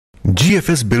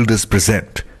GFS Builders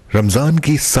present Ramzan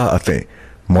की साअतें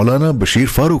मौलाना बशीर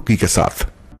फारूकी के साथ।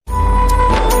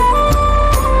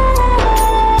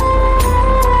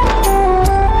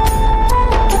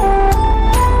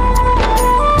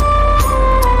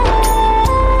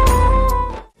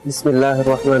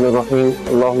 बिस्मिल्लाहिर्रहमानिर्रहीम।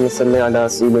 अल्लाहुम्मा सल्लि अला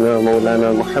सय्यिदिना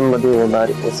मौलाना मुहम्मद व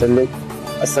बारिक वसल्लिम।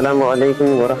 अस्सलामु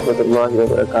अलैकुम व रहमतुल्लाहि व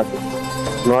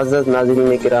बरकातुहू। मुअज़्ज़ज़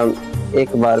नाज़रीन किराम,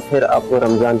 एक बार फिर आपको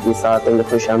रमज़ान की साअतों में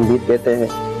खुशामदीद देते हैं।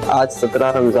 आज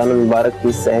 17 रमज़ान मुबारक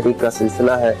की सहरी का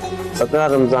सिलसिला है। 17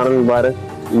 रमज़ान मुबारक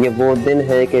ये वो दिन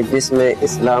है कि जिसमें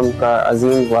इस्लाम का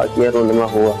अजीम वाक़या रूनुमा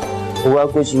हुआ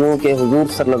कुछ यूँ कि हुज़ूर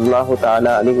सल्लल्लाहु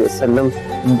ताला अलैहि वसल्लम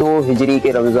 2 हिजरी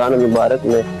के रमज़ान मुबारक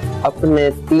में अपने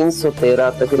 313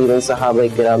 तकरीबन सहाबा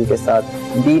किराम के साथ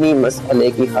दीनी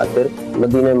मसले की खातिर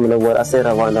मदीना मुनव्वरा से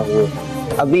रवाना हुए।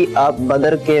 अभी आप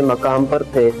बदर के मकाम पर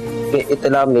थे कि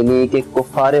इतला मिली कि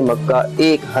कुफार मक्का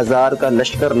 1000 का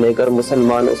लश्कर लेकर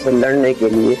मुसलमानों से लड़ने के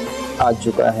लिए आ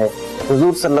चुका है।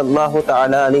 हुजूर सल्लल्लाहु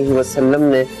ताला अलैहि वसल्लम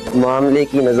ने मामले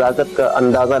की नज़ाकत का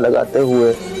अंदाज़ा लगाते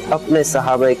हुए अपने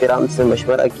सहाबा किराम से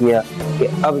मशवरा किया कि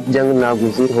अब जंग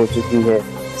नागुज़ीर हो चुकी है।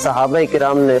 सहाबा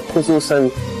किराम ने खुसूसन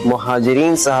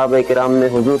मुहाजिरीन सहाबा किराम ने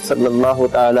हुजूर सल्लल्लाहु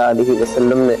ताला अलैहि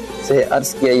वसल्लम ने से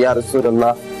अर्ज़ किया, या रसूल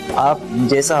अल्लाह, आप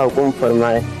जैसा हुक्म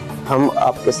फरमाए हम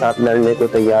आपके साथ लड़ने को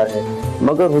तैयार हैं।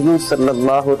 मगर हुजूर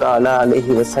सल्लल्लाहु ताला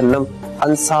अलैहि वसल्लम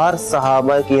अंसार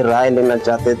सहाबा की राय लेना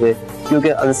चाहते थे, क्योंकि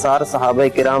अंसार सहाबा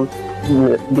किराम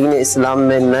दीन इस्लाम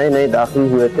में नए नए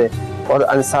दाखिल हुए थे और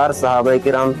अंसार सहाबा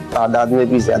किराम तादाद में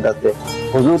भी ज़्यादा थे।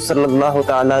 हुजूर सल्लल्लाहु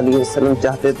ताला अलैहि वसल्लम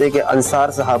चाहते थे कि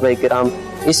अंसार सहाबा किराम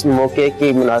इस मौके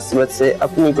की मुनासिबत से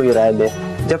अपनी कोई राय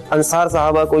दें। जब अंसार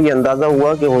सहाबा को ये अंदाज़ा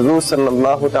हुआ कि हुजूर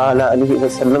सल्लल्लाहु ताला अलैहि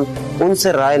वसल्लम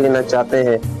उनसे राय लेना चाहते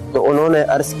हैं, तो उन्होंने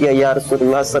अर्ज़ किया, या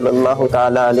रसूलुल्लाह सल्लल्लाहु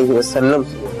ताला अलैहि वसल्लम,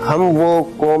 हम वो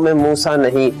कौम मूसा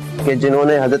नहीं कि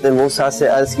जिन्होंने हज़रत मूसा से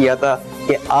अर्ज़ किया था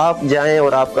कि आप जाएं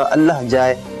और आपका अल्लाह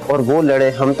जाए और वो लड़े,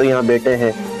 हम तो यहाँ बैठे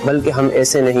हैं। बल्कि हम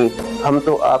ऐसे नहीं, हम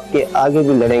तो आपके आगे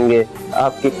भी लड़ेंगे,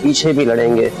 आपके पीछे भी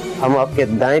लड़ेंगे, हम आपके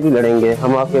दाएं भी लड़ेंगे,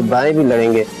 हम आपके बाएं भी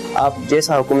लड़ेंगे। आप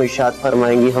जैसा हुक्म इरशाद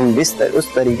फरमाएंगी हम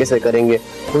उस तरीके से करेंगे।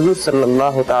 हुजूर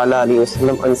सल्लल्लाहु ताला अलैहि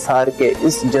वसल्लम अंसार के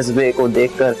इस जज्बे को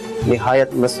देखकर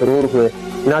निहायत मसरूर हुए।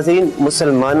 नाज़रीन,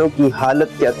 मुसलमानों की हालत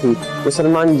क्या थी?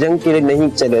 मुसलमान जंग के लिए नहीं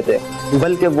चले थे,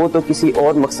 बल्कि वो तो किसी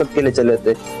और मकसद के लिए चले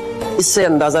थे। इससे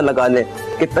अंदाज़ा लगा लें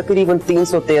कि तकरीबन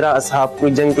 313 असहाब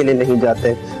कोई जंग के लिए नहीं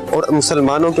जाते और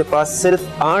मुसलमानों के पास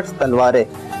सिर्फ 8 तलवारें,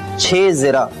 6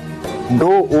 ज़रा,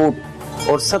 2 ऊँट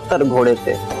और 70 घोड़े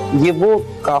थे। ये वो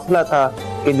काफिला था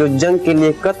कि जो जंग के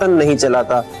लिए कतन नहीं चला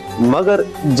था, मगर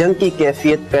जंग की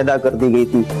कैफियत पैदा कर दी गई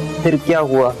थी। फिर क्या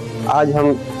हुआ, आज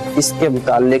हम इसके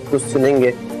मुताल्लिक कुछ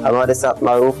सुनेंगे। हमारे साथ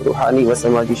मारूफ रूहानी व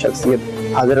समाजी शख्सियत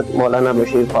हजरत मौलाना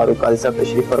बशीर फारूकी साहब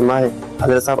तशरीफ फरमा है।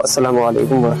 हजरत साहब अस्सलामु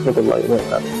अलैकुम व रहमतुल्लाहि व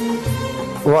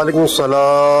बरकातुहू। वालेकुम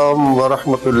सलाम व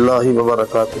रहमतुल्लाहि व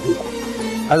बरकातुहू।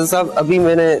 हजरत साहब, अभी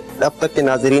मैंने अब तक के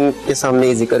नाज़रीन के सामने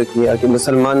ये जिक्र किया कि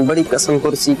मुसलमान बड़ी कसम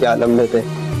कुर्सी के आलम में थे।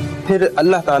 फिर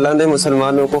अल्लाह ताला ने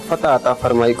मुसलमानों को फतह अता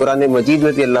फरमाई। कुरान मजीद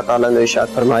में भी अल्लाह ताला ने इरशाद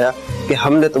फरमाया कि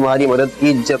हमने तुम्हारी मदद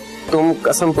की जब तुम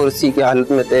कसम कुर्सी की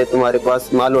हालत में थे, तुम्हारे पास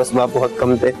माल व असबाब बहुत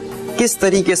कम थे। किस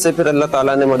तरीके से फिर अल्लाह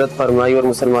ताला ने मदद फरमाई और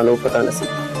मुसलमानों को फतह नसीब?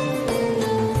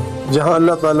 जहाँ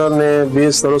अल्लाह ताला ने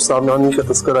बेसर सामानी का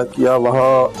तज़किरा किया,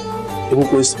 वहाँ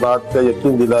इनको इस बात का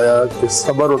यकीन दिलाया कि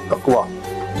सब्र और तक़वा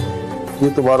ये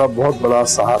तुम्हारा बहुत बड़ा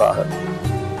सहारा है,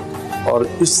 और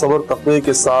इस सब्र तक़वे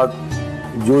के साथ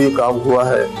जो ये काम हुआ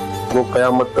है वो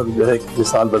क़यामत तक जो है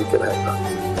मिसाल बन के रहेगा।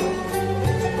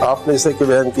 आपने इसे कि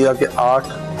बयान किया कि 8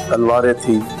 तलवारें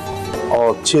थी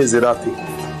और 6 ज़रा थी,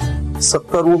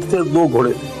 70 ऊँट थे, 2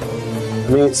 घोड़े थे।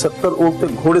 नहीं, 70 ऊँट थे,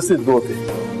 घोड़े से 2 थे,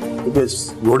 क्योंकि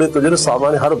घोड़े तो जो है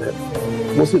सामान्य हर्ब है,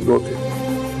 वो से 2 थे।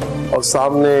 और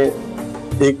सामने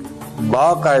एक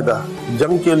बाकायदा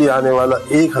जंग के लिए आने वाला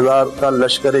 1000 का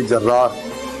लश्कर जर्रार,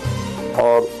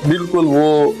 और बिल्कुल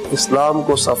वो इस्लाम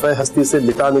को सफ़े हस्ती से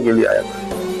मिटाने के लिए आया था।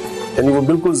 यानी वो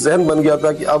बिल्कुल ज़हन बन गया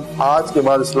था कि अब आज के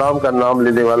बाद इस्लाम का नाम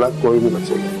लेने वाला कोई नहीं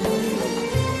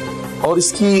बचेगा। और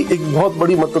इसकी एक बहुत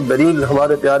बड़ी मतलब दलील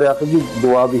हमारे प्यारे आका की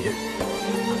दुआ भी है।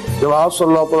 जब आप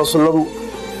सल्लल्लाहु अलैहि वसल्लम,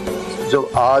 जब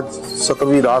आज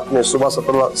 17वीं रात में, सुबह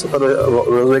 17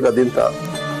 रोज़े का दिन था,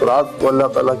 तो रात को अल्लाह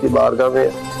ताला की बारगाह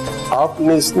में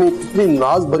आपने इतनी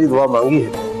नाज भरी दुआ मांगी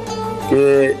है कि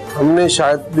हमने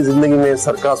शायद अपनी ज़िंदगी में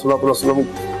सरकार सल्लल्लाहु अलैहि वसल्लम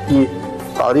की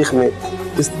तारीख में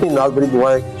इतनी नाज भरी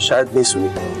दुआएं शायद नहीं सुनी,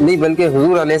 नहीं बल्कि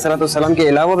हुजूर अलैहिस्सलाम के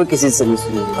अलावा भी किसी से नहीं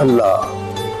सुनी। अल्लाह,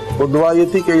 वो दुआ ये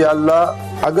थी कि या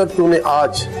अल्लाह, अगर तूने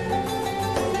आज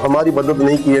हमारी मदद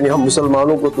नहीं की, यानी हम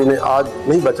मुसलमानों को तूने आज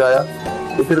नहीं बचाया,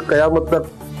 तो फिर क़यामत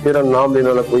तक میرا نام لینے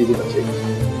والا کوئی بھی بچے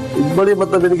گا. بڑے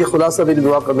مطلب یعنی کہ خلاصہ میری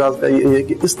دعا کا یہ ہے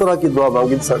کہ اس طرح کی دعا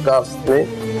مانگی سرکار نے.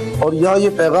 اور یہاں یہ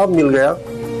پیغام مل گیا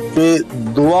کہ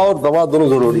دعا اور دوا دونوں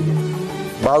ضروری ہے.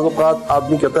 بعض اوقات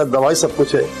آدمی کہتا ہے دوائی سب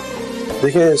کچھ ہے.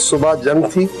 دیکھیں صبح جنگ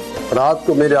تھی, رات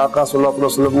کو میرے آقا صلی اللہ علیہ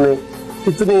وسلم نے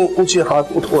اتنے اونچے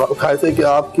ہاتھ اٹھائے تھے کہ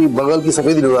آپ کی بغل کی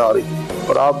سفیدی نظر آ رہی تھی,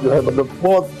 اور آپ جو ہے مطلب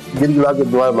بہت گر گلا کے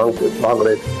دعائیں مانگ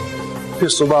رہے تھے. پھر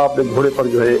صبح آپ نے گھوڑے پر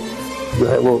جو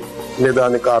ہے وہ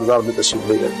میدان کارزار میں تشریف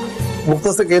لے گئے.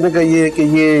 مختصر کہنے کا یہ ہے کہ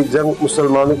یہ جنگ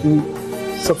مسلمانوں کی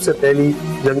سب سے پہلی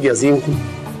جنگ عظیم تھی,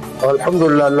 اور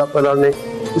الحمدللہ اللہ تعالیٰ نے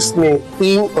اس میں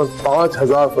 3 اور 5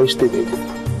 ہزار فرشتے بھیجے.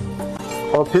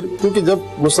 اور پھر کیونکہ جب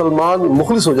مسلمان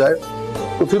مخلص ہو جائے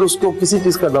تو پھر اس کو کسی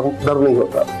چیز کا ڈر نہیں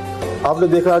ہوتا. آپ نے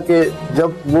دیکھا کہ جب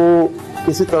وہ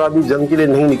کسی طرح بھی جنگ کے لیے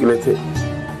نہیں نکلے تھے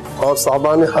اور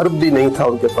سامان حرب بھی نہیں تھا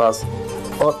ان کے پاس,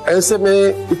 اور ایسے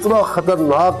میں اتنا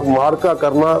خطرناک مارکا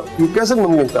کرنا یہ کیسے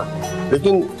ممکن تھا,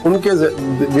 لیکن ان کے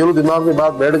دل و دماغ میں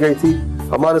بات بیٹھ گئی تھی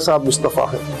ہمارے ساتھ مصطفیٰ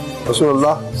ہے, رسول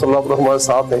اللہ صلی اللہ علیہ وسلم ہمارے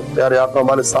ساتھ ہیں, پیارے آقا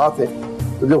ہمارے ساتھ ہیں.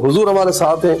 تو جب حضور ہمارے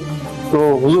ساتھ ہیں تو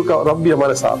حضور کا رب بھی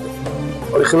ہمارے ساتھ ہے.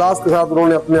 اور اخلاص کے ساتھ انہوں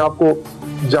نے اپنے آپ کو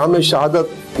جام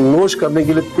شہادت نوش کرنے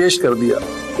کے لیے پیش کر دیا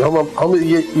کہ ہم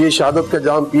یہ شہادت کا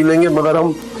جام پی لیں گے, مگر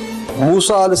ہم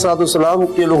موسیٰ علیہ السلام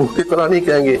کے لوگوں کی طرح نہیں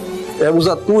کہیں گے اے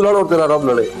موسیٰ تو لڑ اور تیرا رب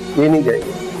لڑے, یہ نہیں کہیں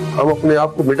گے. ہم اپنے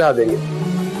آپ کو مٹا دیں گے,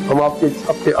 ہم آپ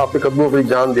کے قدموں پہ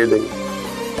جان دے دیں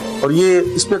گے. اور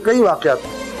یہ اس پہ کئی واقعات,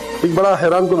 ایک بڑا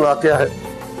حیران کن واقعہ ہے.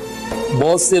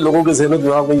 بہت سے لوگوں کے ذہن و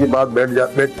دماغ میں یہ بات بیٹھ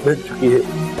چکی ہے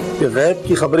کہ غیب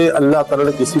کی خبریں اللہ تعالیٰ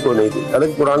نے کسی کو نہیں دی.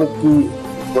 حالانکہ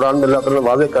قرآن میں اللہ تعالیٰ نے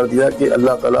واضح کر دیا کہ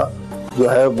اللہ تعالیٰ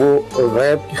جو ہے وہ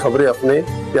غیب کی خبریں اپنے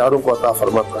پیاروں کو عطا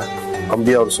فرماتا ہے,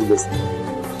 انبیاء اور رسول سے.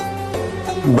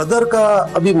 بدر کا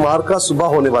ابھی مارکا صبح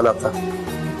ہونے والا تھا,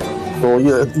 تو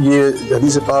یہ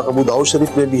حدیث پاک ابو داؤد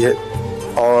شریف میں بھی ہے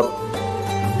اور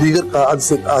دیگر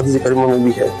حدیث کریمہ میں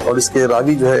بھی ہے. اور اس کے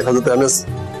راوی جو ہے حضرت انس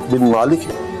بن مالک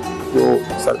ہے, جو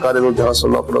سرکار دو جہاں صلی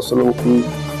اللہ علیہ وسلم کی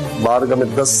بارگاہ میں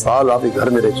 10 سال آپ کے گھر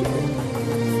میں رہ چکے ہیں.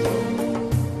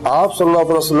 آپ صلی اللہ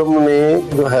علیہ وسلم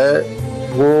نے جو ہے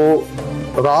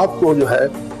وہ رات کو جو ہے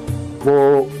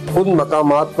وہ ان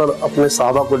مقامات پر اپنے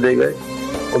صحابہ کو لے گئے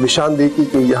اور نشاندہی کی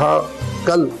کہ یہاں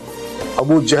کل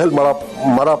ابو جہل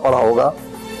مرا پڑا ہوگا,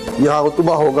 یہاں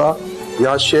عتبہ ہوگا,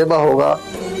 یہاں شیبہ ہوگا,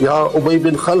 یہاں ابی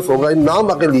بن خلف ہوگا. ان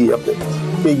نام اکیلے لیے اپنے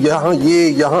کہ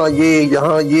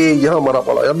یہاں مرا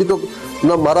پڑا. ابھی تو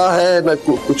نہ مرا ہے نہ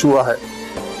کچھ ہوا ہے.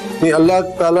 اللہ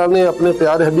تعالیٰ نے اپنے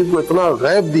پیارے حبیب کو اتنا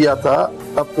غیب دیا تھا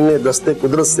اپنے دستے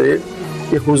قدرت سے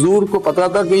کہ حضور کو پتا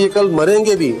تھا کہ یہ کل مریں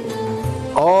گے بھی,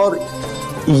 اور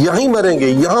یہیں مریں گے,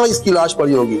 یہاں اس کی لاش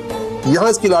پڑی ہوگی, یہاں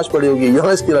اس کی لاش پڑی ہوگی,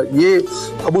 یہاں اس کی لاش.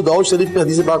 یہ ابو داؤد شریف میں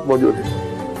حدیث پاک موجود ہے.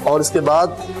 اور اس کے بعد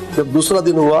جب دوسرا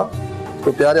دن ہوا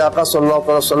تو پیارے آقا صلی اللہ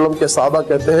علیہ وسلم کے صحابہ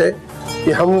کہتے ہیں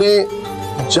کہ ہم نے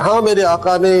جہاں میرے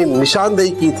آقا نے نشاندہی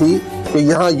کی تھی کہ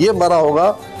یہاں یہ مرا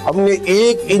ہوگا, ہم نے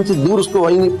 1 انچ دور اس کو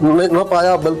وہیں نہ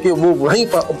پایا, بلکہ وہ وہیں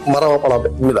مرا ہوا پڑا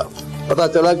ملا. پتا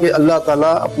چلا کہ اللہ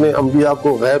تعالیٰ اپنے انبیاء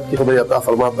کو غیب کی خبر عطا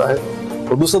فرماتا ہے.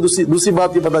 اور دوسری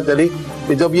بات یہ پتا چلی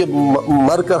کہ جب یہ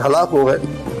مر کر ہلاک ہو گئے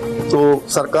تو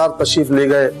سرکار تشریف لے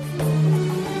گئے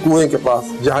کنویں کے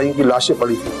پاس جہاں ان کی لاشیں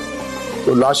پڑی تھی.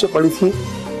 تو لاشیں پڑی تھی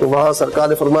تو وہاں سرکار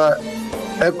نے فرمایا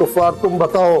اے کفار تم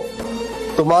بتاؤ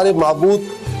تمہارے معبود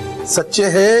سچے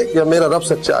ہیں یا میرا رب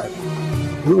سچا ہے.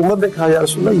 عمر نے کہا یا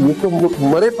رسول اللہ یہ تو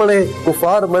مرے پڑے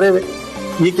کفار مرے ہوئے,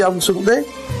 یہ کیا ہم سنتے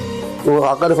ہیں؟ تو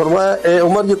آقا نے فرمایا اے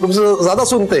عمر یہ تم سے زیادہ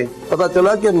سنتے ہیں. پتا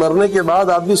چلا کہ مرنے کے بعد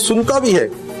آدمی سنتا بھی ہے,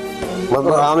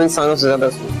 مطلب عام انسانوں سے زیادہ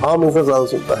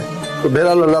سنتا ہے. تو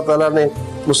بہرحال اللہ تعالیٰ نے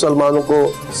مسلمانوں کو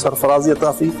سرفرازی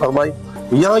عطا فرمائی.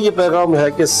 یہاں یہ پیغام ہے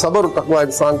کہ صبر و تقوی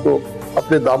انسان کو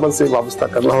اپنے دامن سے وابستہ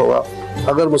کرنا ہوگا.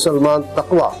 اگر مسلمان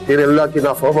تقوی یعنی اللہ کی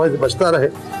نافرمانی سے بچتا رہے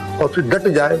اور پھر ڈٹ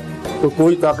جائے تو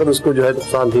کوئی طاقت اس کو جو ہے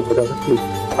نقصان نہیں پہنچا سکتی.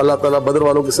 اللہ تعالیٰ بدر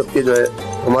والوں کے صدقے جو ہے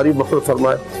ہماری مغفرت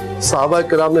فرمائے. صحابہ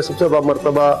کرام میں سب سے بڑا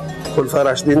مرتبہ خلفائے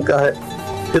راشدین کا ہے,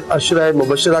 پھر عشرہ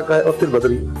مبشرہ کا ہے, اور پھر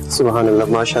بدری. سبحان اللہ,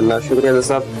 ماشاء اللہ, شکریہ حضرت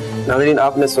صاحب. ناظرین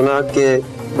آپ نے سنا کہ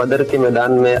بدر کے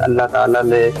میدان میں اللہ تعالیٰ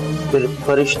نے پھر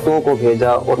فرشتوں کو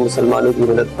بھیجا اور مسلمانوں کی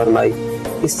مدد فرمائی.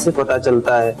 اس سے پتہ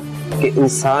چلتا ہے کہ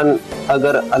انسان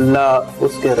اگر اللہ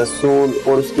اس کے رسول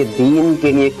اور اس کے دین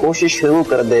کے لیے کوشش شروع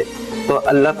کر دے تو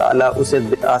اللہ تعالیٰ اسے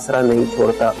بے آسرا نہیں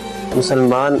چھوڑتا.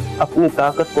 مسلمان اپنی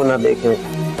طاقت کو نہ دیکھیں,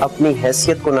 اپنی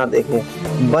حیثیت کو نہ دیکھیں,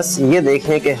 بس یہ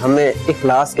دیکھیں کہ ہمیں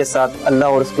اخلاص کے ساتھ اللہ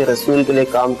اور اس کے رسول کے لیے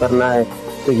کام کرنا ہے.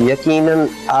 تو یقیناً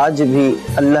آج بھی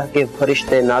اللہ کے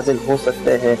فرشتے نازل ہو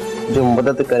سکتے ہیں جو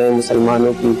مدد کریں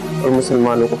مسلمانوں کی اور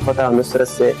مسلمانوں کو فتح نصرت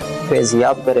سے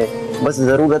فیضیاب کریں. بس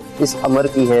ضرورت اس امر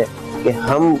کی ہے کہ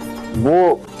ہم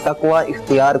وہ تقوی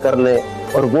اختیار کر لیں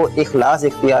اور وہ اخلاص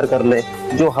اختیار کر لیں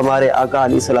جو ہمارے آقا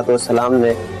علیہ الصلوۃ والسلام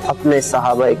نے اپنے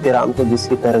صحابہ کرام کو جس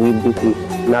کی ترغیب دی تھی۔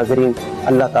 ناظرین،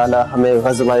 اللہ تعالی ہمیں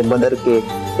غزوہ بدر کے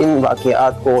ان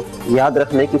واقعات کو یاد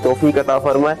رکھنے کی توفیق عطا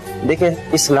فرمائے۔ دیکھیں،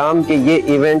 اسلام کے یہ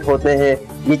ایونٹ ہوتے ہیں،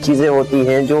 یہ چیزیں ہوتی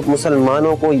ہیں جو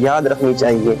مسلمانوں کو یاد رکھنی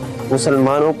چاہیے۔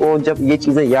 مسلمانوں کو جب یہ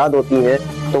چیزیں یاد ہوتی ہیں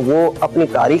تو وہ اپنی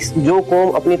تاریخ، جو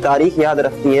قوم اپنی تاریخ یاد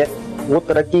رکھتی ہے وہ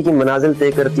ترقی کی منازل طے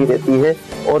کرتی رہتی ہے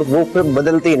اور وہ پھر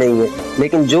بدلتی نہیں ہے،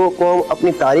 لیکن جو قوم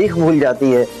اپنی تاریخ بھول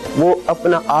جاتی ہے وہ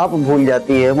اپنا آپ بھول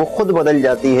جاتی ہے، وہ خود بدل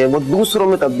جاتی ہے، وہ دوسروں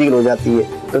میں تبدیل ہو جاتی ہے۔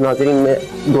 تو ناظرین، میں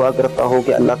دعا کرتا ہوں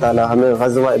کہ اللہ تعالی ہمیں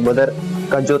غزوہ بدر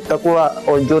کا جو تقوی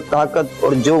اور جو طاقت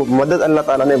اور جو مدد اللہ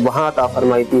تعالیٰ نے وہاں عطا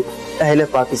فرمائی تھی، اہل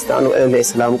پاکستان اور اہل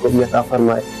اسلام کو بھی عطا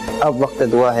فرمائے۔ اب وقت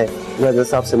دعا ہے، میں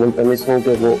صاحب سے ملتمس ہوں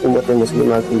کہ وہ امت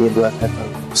مسلمہ کے لیے دعا کرتا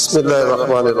ہوں۔ بسم اللہ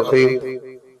الرحمن الرحیم،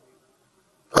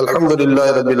 الحمدللہ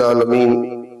رب العالمین،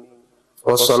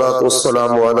 والصلاة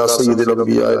والسلام علی سید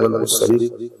الانبیاء والمرسلین،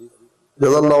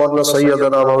 جزا اللہ عنا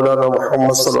سیدنا مولانا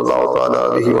محمد صلی اللہ تعالی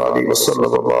علیہ وآلہ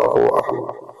وسلم وبارک۔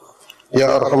 یا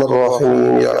ارحم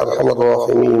الراحمین، یا ارحم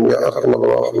الراحمین، یا ارحم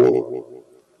الراحمین،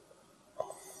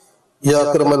 یا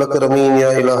اکرم الاکرمین، یا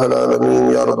الہ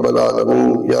العالمین، یا رب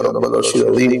العالمین، یا رب العرش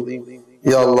العظیم،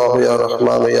 یا اللہ، یا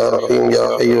رحمان، یا رحیم، یا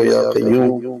حی، یا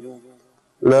قیوم،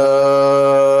 لا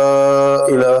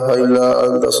الہ الا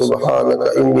انت سبحانک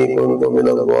انی کنت من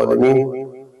الظالمین۔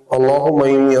 اللہم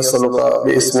انی اسألک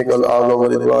باسمک الاعظم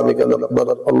ورضوانک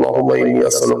الاکبر، اللہم انی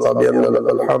اسألک بان لک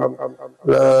الحمد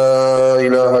لا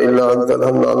الہ الا انت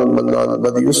الحنان المنان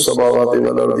بدیع السماوات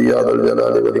والارض یا ذا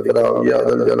الجلال والاکرام، یا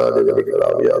ذا الجلال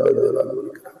والاکرام، یا ذا الجلال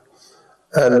والاکرام۔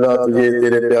 اے اللہ، تجھے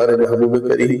تیرے پیارے محبوب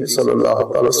کریم صلی اللہ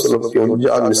علیہ وسلم کے ان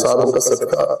جان نثاروں کا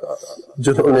صدقہ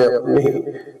جنہوں نے اپنی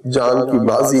جان کی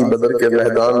بازی بدر کے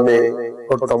میدان میں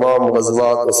اور تمام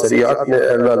غزوات و سریات میں اے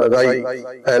اللہ لگائی،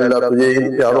 اے اللہ تجھے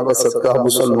ان پیاروں کا صدقہ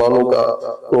مسلمانوں کا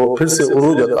کو پھر سے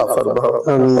عروج عطا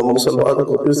فرما، مسلمانوں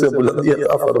کو پھر سے بلندی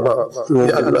عطا فرما۔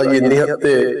 یا اللہ، یہ نہت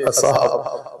اصحاب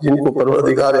جن کو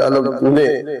پروردگار عالم تو نے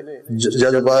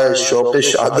جذبہ شوق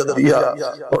شہادت دیا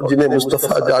اور جنہیں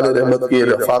مصطفیٰ جان رحمت کی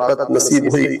رفاقت نصیب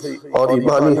ہوئی اور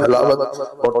ایمانی حلاوت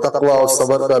اور تقوی اور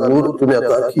صبر کا نور تو نے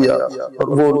عطا کیا، اور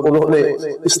وہ انہوں نے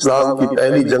اسلام کی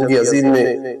پہلی جنگ عظیم میں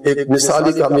ایک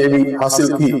مثالی کامیابی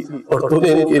حاصل کی، اور تو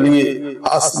نے ان کے لیے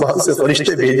آسمان سے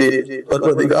فرشتے بھیجے۔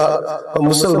 پروردگار، ہم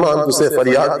مسلمان تجھ سے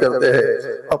فریاد کرتے ہیں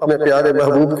اپنے پیارے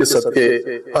محبوب کے صدقے،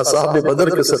 اصحاب بدر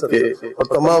کے صدقے اور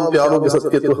تمام پیاروں کے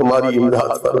صدقے تو ہماری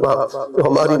امداد فرما، تو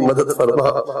ہماری مدد فرما۔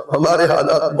 ہمارے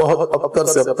حالات بہت ابتر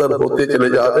سے ابتر ہوتے چلے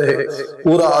جا رہے ہیں،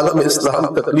 پورا عالم اسلام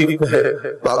تکلیف میں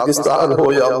ہے، پاکستان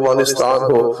ہو یا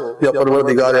افغانستان ہو یا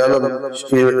پروردگار عالم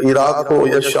عراق ہو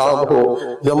یا شام ہو،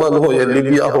 یمن ہو یا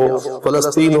لیبیا ہو،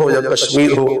 فلسطین ہو یا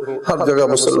کشمیر ہو، ہر جگہ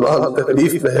مسلمان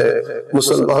تکلیف میں ہے۔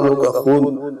 مسلمانوں کا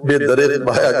خون بے دریغ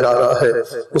بہایا جا رہا ہے،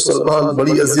 مسلمان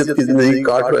بڑی اذیت کی زندگی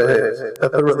کاٹ رہے ہیں۔ اے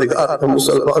پروردگار، ہم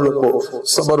مسلمانوں کو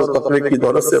صبر و تقوی کی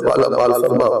دولت سے بالا بال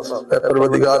فرما۔ اے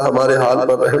پروردگار، ہمارے حال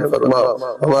پر رحم فرما،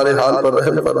 ہمارے حال پر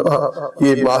رحم فرما۔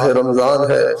 یہ ماہ رمضان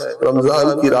ہے،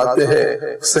 رمضان کی راتیں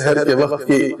ہیں، سحر کے وقت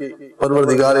کی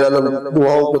پروردگار عالم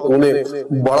دعاؤں کو تو نے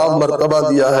بڑا مرتبہ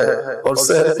دیا ہے، اور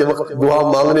سحر کے وقت دعا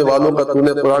مانگنے والوں کا تو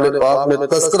نے قرآن پاک میں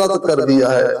تذکرہ کر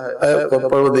دیا ہے۔ اے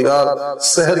پروردگار،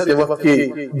 سحر کے وقت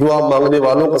کی دعا مانگنے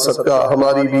والوں کا صدقہ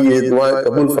ہماری بھی یہ دعائیں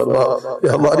قبول فرما کہ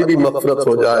ہماری بھی مغفرت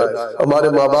ہو جائے، ہمارے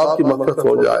ماں باپ کی مغفرت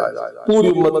ہو جائے، پوری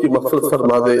امت کی مغفرت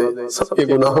فرما دے، سب کے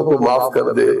گناہوں کو معاف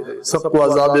کر دے، سب کو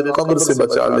عذاب قبر سے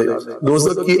بچا لے،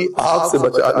 دوزخ کی آگ سے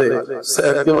بچا لے۔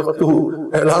 سحر کے وقت تو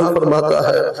اعلان فرماتا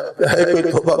ہے کہ ہے کوئی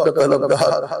توبہ کا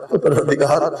طلبگار، تو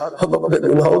پروردگار ہم اپنے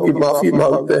گناہوں کی معافی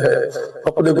مانگتے ہیں،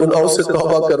 اپنے گناہوں سے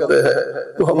توبہ کرتے ہیں،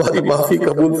 تو ہماری معافی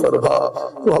قبول فرما،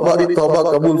 تو ہماری توبہ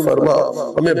قبول فرما۔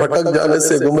 ہمیں بھٹک جانے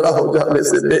سے، گمراہ ہو جانے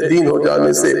سے، بے دین ہو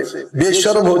جانے سے، بے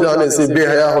شرم ہو جانے سے، بے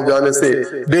حیا ہو جانے سے،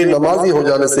 بے نمازی ہو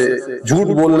جانے سے، جھوٹ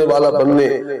بولنے والا بننے،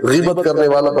 غیبت کرنے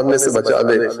والا بننے سے بچا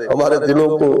لے۔ ہمارے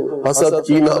دلوں کو حسد،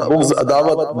 کینہ، بغض،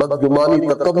 عداوت، بدگمانی،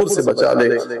 تکبر سے بچا لے۔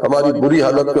 ہماری بری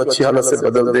حالت کو اچھی حالت سے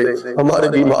بدل دے، ہمارے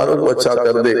بیماروں کو اچھا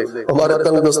کر دے، ہمارے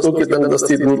تنگ دستوں کی تنگ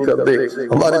دستی دور کر دے،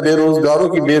 ہمارے بے روزگاروں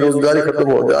کی بے روزگاری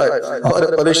ختم ہو جائے،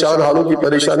 ہمارے پریشان حالوں کی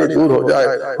پریشانی دور ہو جائے،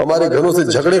 ہمارے گھروں سے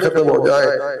جھگڑے ختم ہو جائیں،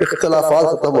 اختلافات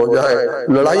ختم ہو جائیں،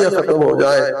 لڑائیاں ختم ہو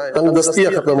جائیں، تنگ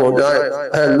دستیاں ختم ہو جائیں۔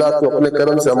 اے اللہ، تو اپنے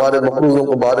کرم سے ہمارے مقروضوں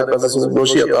کو بارے پر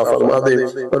دوشی عطا فرما دے۔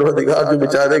 پروردگار، جو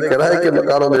بیچارے کرائے کے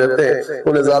مکانوں میں رہتے ہیں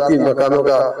انہیں ذاتی مکانوں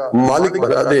کا مالک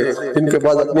بنا دے، جن کے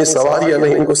پاس اپنی سواریاں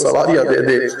نہیں ان کو سواریاں دے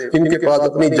دے، جن کے پاس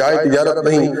اپنی جائے تجارت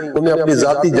نہیں انہیں اپنی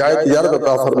ذاتی جائے تجارت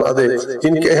عطا فرما دے،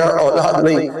 جن کے یہاں اولاد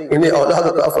نہیں انہیں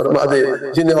اولاد عطا فرما دے،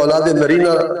 جنہیں اولاد نرینہ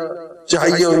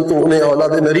چاہیے ان کو انہیں اولاد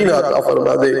نرینہ عطا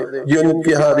فرما دے، یہ ان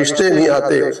کے ہاں رشتے نہیں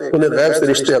آتے انہیں غیب سے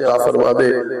رشتے عطا فرما دے،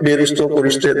 بے رشتوں کو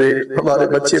رشتے دے، ہمارے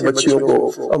بچے بچیوں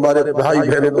کو، ہمارے بھائی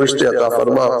بہنوں کو رشتے عطا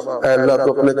فرما۔ اے اللہ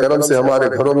تو اپنے کرم سے ہمارے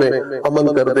گھروں میں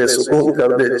امن کر دے، سکون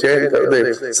کر دے، چین کر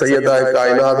دے۔ سیدہ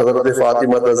کائنات حضرت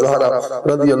فاطمہ زہرا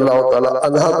رضی اللہ تعالی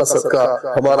عنہا کا صدقہ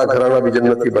ہمارا گھرانہ بھی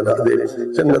جنتی بنا دے،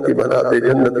 جنتی بنا دے،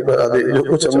 جنتی بنا دے۔ جو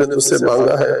کچھ ہم نے تجھ سے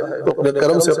مانگا ہے تو اپنے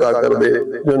کرم سے عطا کر دے،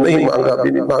 جو نہیں مانگا بھی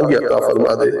نہیں مانگی عطا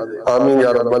فرما دے۔ آمین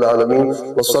یا رب العالمین۔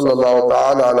 وصلی اللہ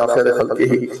تعالی علی خیر خلقہ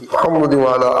محمد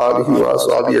وعلی آلہ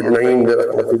واصحابہ اجمعین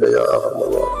برحمتک یا ارحم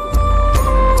الراحمین۔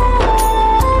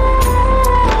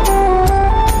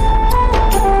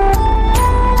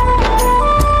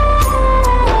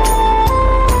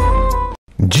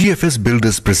 جی ایف ایس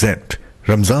بلڈرز پریزنٹ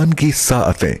رمضان کی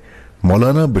ساعتیں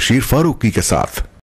مولانا بشیر فاروقی کے ساتھ۔